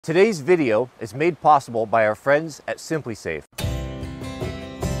Today's video is made possible by our friends at SimpliSafe.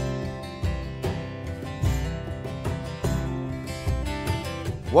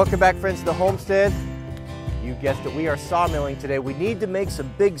 Welcome back, friends, to the homestead. You guessed it, we are sawmilling today. We need to make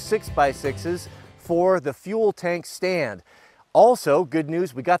some big 6x6s for the fuel tank stand. Also, good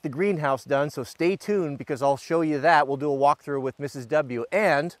news, we got the greenhouse done, so stay tuned because I'll show you that. We'll do a walkthrough with Mrs. W.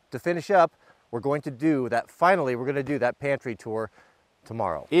 And to finish up, we're going to do that pantry tour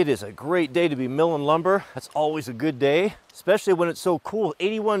tomorrow. It is a great day to be milling lumber. That's always a good day, especially when it's so cool.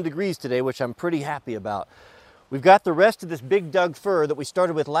 81 degrees today, which I'm pretty happy about. We've got the rest of this big Doug fir that we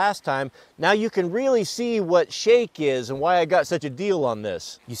started with last time. Now you can really see what shake is and why I got such a deal on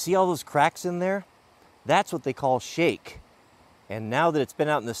this. You see all those cracks in there? That's what they call shake. And now that it's been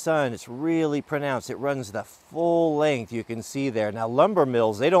out in the sun, it's really pronounced. It runs the full length, you can see there. Now lumber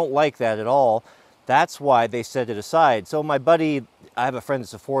mills, they don't like that at all. That's why they set it aside. So my buddy, I have a friend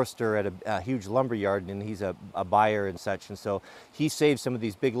that's a forester at a huge lumber yard, and he's a buyer and such, and so he saves some of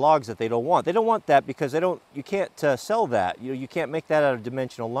these big logs that they don't want. They don't want that because you can't sell that. You can't make that out of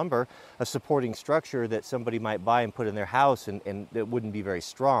dimensional lumber, a supporting structure that somebody might buy and put in their house, and it wouldn't be very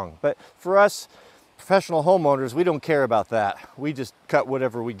strong. But for us professional homeowners, we don't care about that. We just cut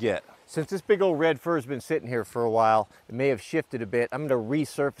whatever we get. Since this big old red fir has been sitting here for a while, it may have shifted a bit. I'm going to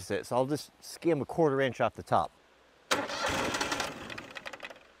resurface it, so I'll just skim a 1/4 inch off the top.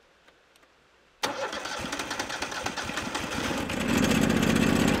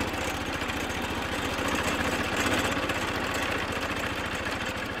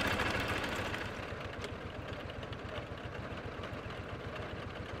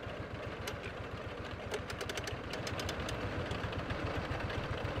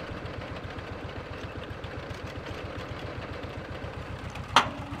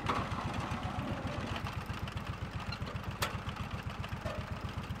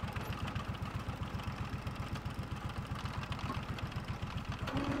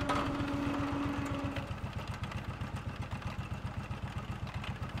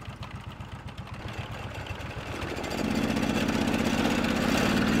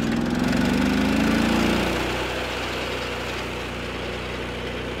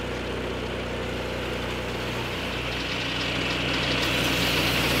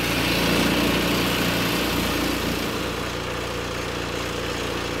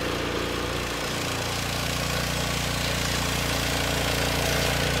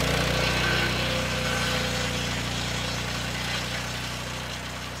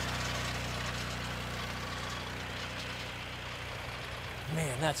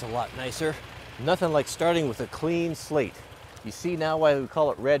 Man, that's a lot nicer. Nothing like starting with a clean slate. You see now why we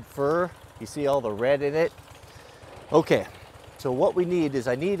call it red fir? You see all the red in it? Okay, so what we need is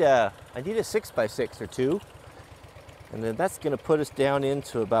I need a 6x6 or two, and then that's gonna put us down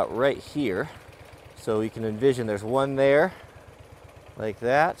into about right here. So you can envision there's one there, like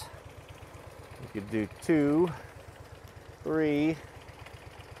that. You could do 2, 3,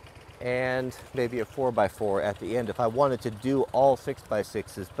 and maybe a 4x4 at the end if I wanted to do all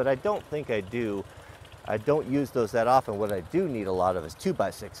 6x6s, but I don't think I do. I don't use those that often. What I do need a lot of is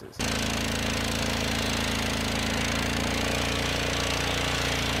 2x6s.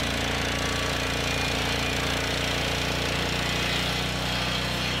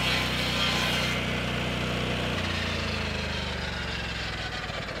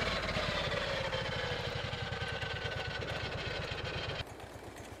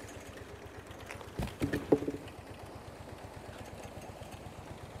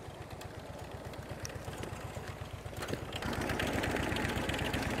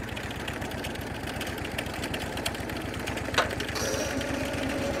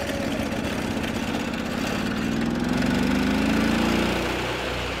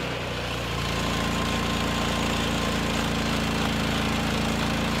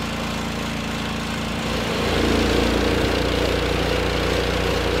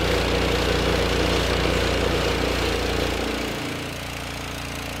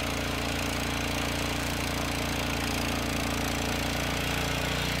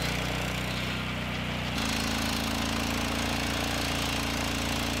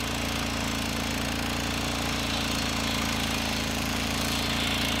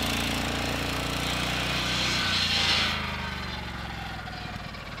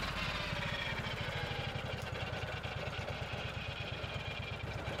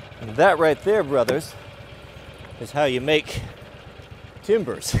 And that right there, brothers, is how you make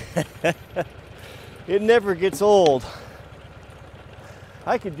timbers. It never gets old.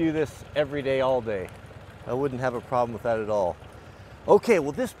 I could do this every day, all day. I wouldn't have a problem with that at all. Okay,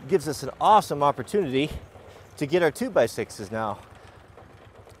 well this gives us an awesome opportunity to get our 2x6s now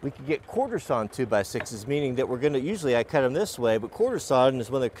We could get quarter sawn 2x6s, meaning that we're going to, usually I cut them this way, but quarter sawn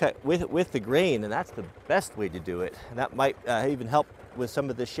is when they're cut with the grain, and that's the best way to do it. And that might even help with some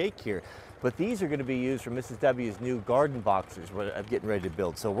of the shake here. But these are going to be used for Mrs. W's new garden boxes, what I'm getting ready to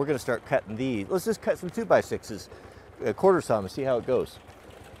build. So we're going to start cutting these. Let's just cut some 2x6s, quarter sawn, and see how it goes.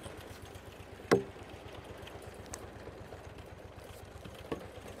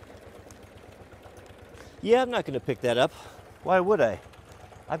 Yeah, I'm not going to pick that up. Why would I?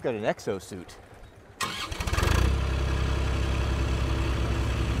 I've got an exosuit.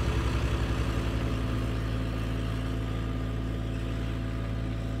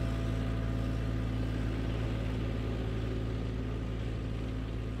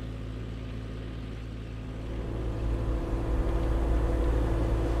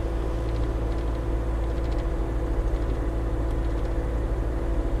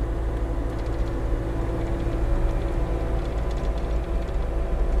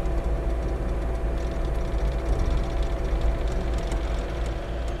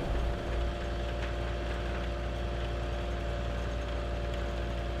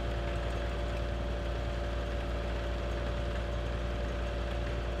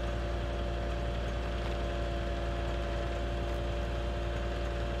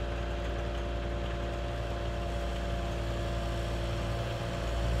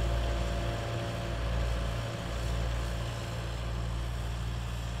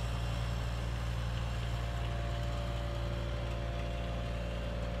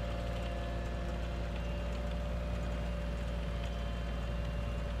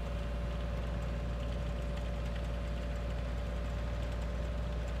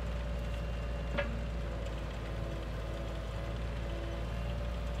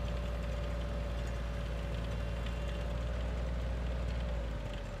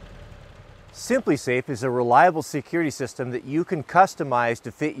 SimpliSafe is a reliable security system that you can customize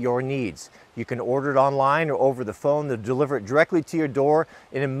to fit your needs. You can order it online or over the phone. They'll deliver it directly to your door,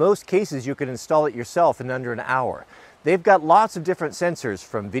 and in most cases you can install it yourself in under an hour. They've got lots of different sensors,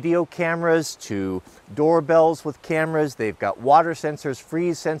 from video cameras to doorbells with cameras. They've got water sensors,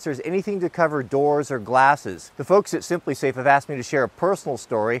 freeze sensors, anything to cover doors or glasses. The folks at SimpliSafe have asked me to share a personal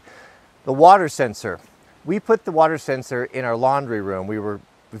story. The water sensor. We put the water sensor in our laundry room. We've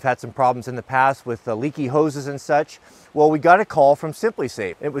had some problems in the past with leaky hoses and such. Well, we got a call from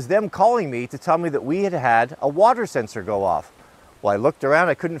SimpliSafe. It was them calling me to tell me that we had had a water sensor go off. Well, I looked around,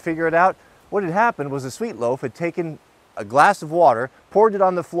 I couldn't figure it out. What had happened was a Sweet Loaf had taken a glass of water, poured it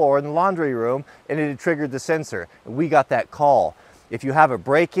on the floor in the laundry room, and it had triggered the sensor. And we got that call. If you have a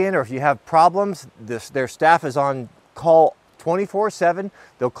break-in or if you have problems, their staff is on call 24/7.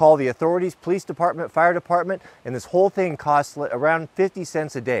 They'll call the authorities, police department, fire department, and this whole thing costs around 50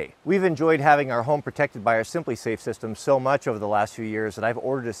 cents a day. We've enjoyed having our home protected by our SimpliSafe system so much over the last few years that I've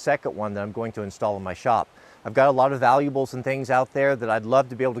ordered a second one that I'm going to install in my shop. I've got a lot of valuables and things out there that I'd love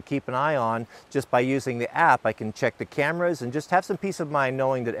to be able to keep an eye on. Just by using the app, I can check the cameras and just have some peace of mind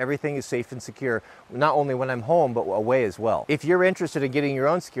knowing that everything is safe and secure, not only when I'm home, but away as well. If you're interested in getting your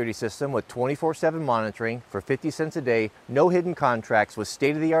own security system with 24/7 monitoring for 50 cents a day, no hidden contracts with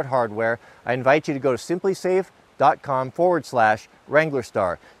state-of-the-art hardware, I invite you to go to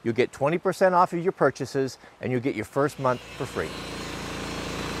simplisafe.com/Wranglerstar. You'll get 20% off of your purchases and you'll get your first month for free.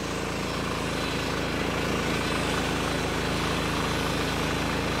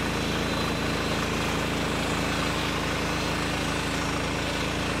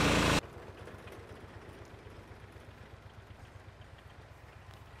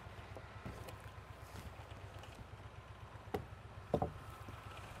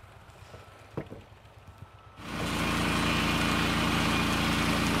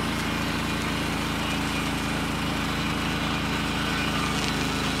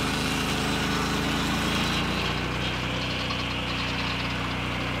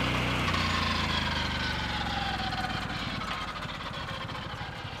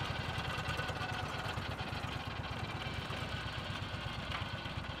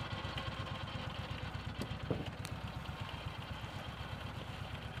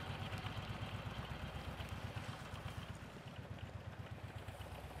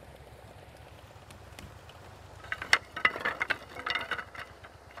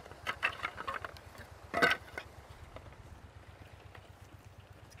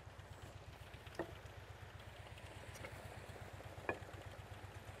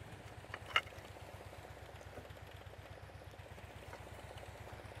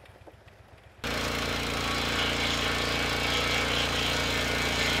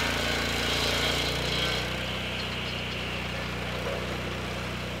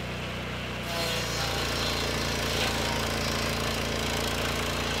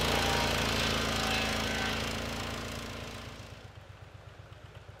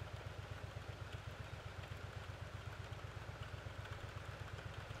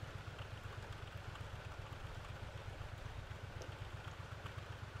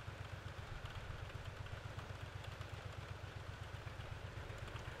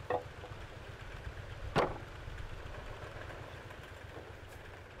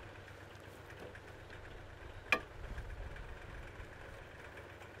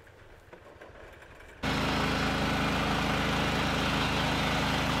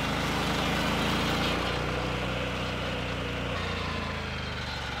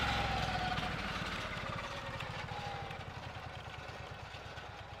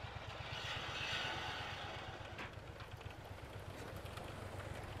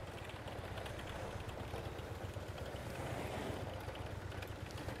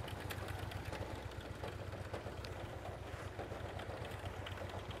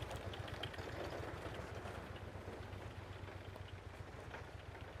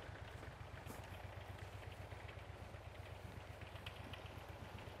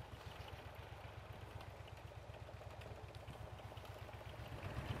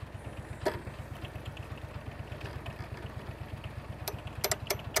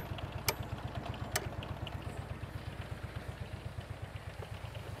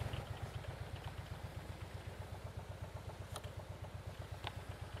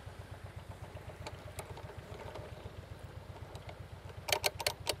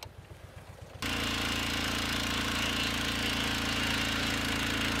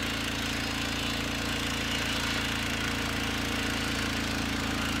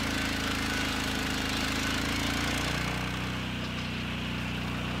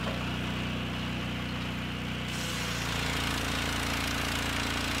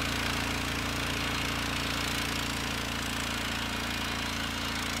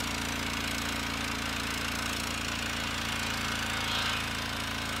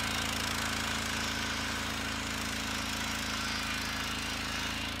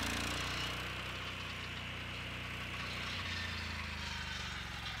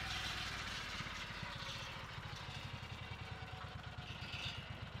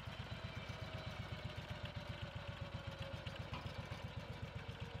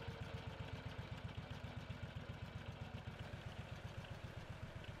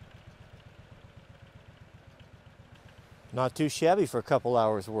 Not too shabby for a couple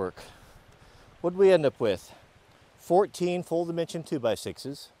hours work. What did we end up with? 14 full dimension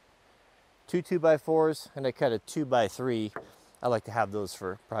 2x6s, 2 2x4s, and I cut a 2x3. I like to have those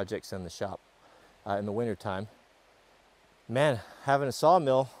for projects in the shop in the winter time. Man, having a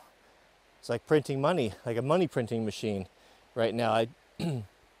sawmill, it's like printing money, like a money printing machine right now.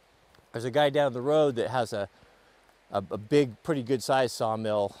 There's a guy down the road that has a big, pretty good sized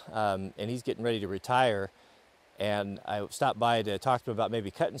sawmill, and he's getting ready to retire. And I stopped by to talk to him about maybe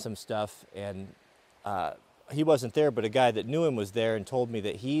cutting some stuff, and he wasn't there, but a guy that knew him was there and told me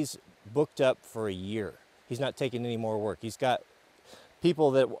that he's booked up for a year. He's not taking any more work. He's got people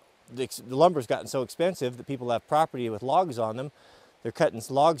that, the lumber's gotten so expensive that people have property with logs on them. They're cutting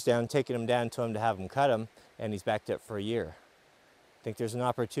logs down, taking them down to him to have them cut them, and he's backed up for a year. Think there's an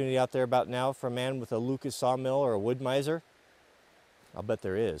opportunity out there about now for a man with a Lucas sawmill or a wood miser? I'll bet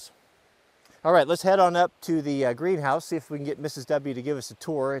there is. All right, let's head on up to the greenhouse, see if we can get Mrs. W to give us a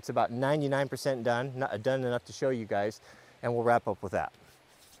tour. It's about 99% done, not done enough to show you guys, and we'll wrap up with that.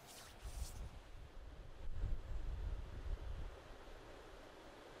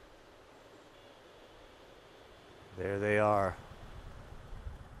 There they are.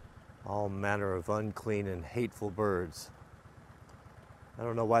 All manner of unclean and hateful birds. I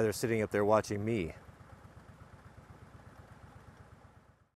don't know why they're sitting up there watching me.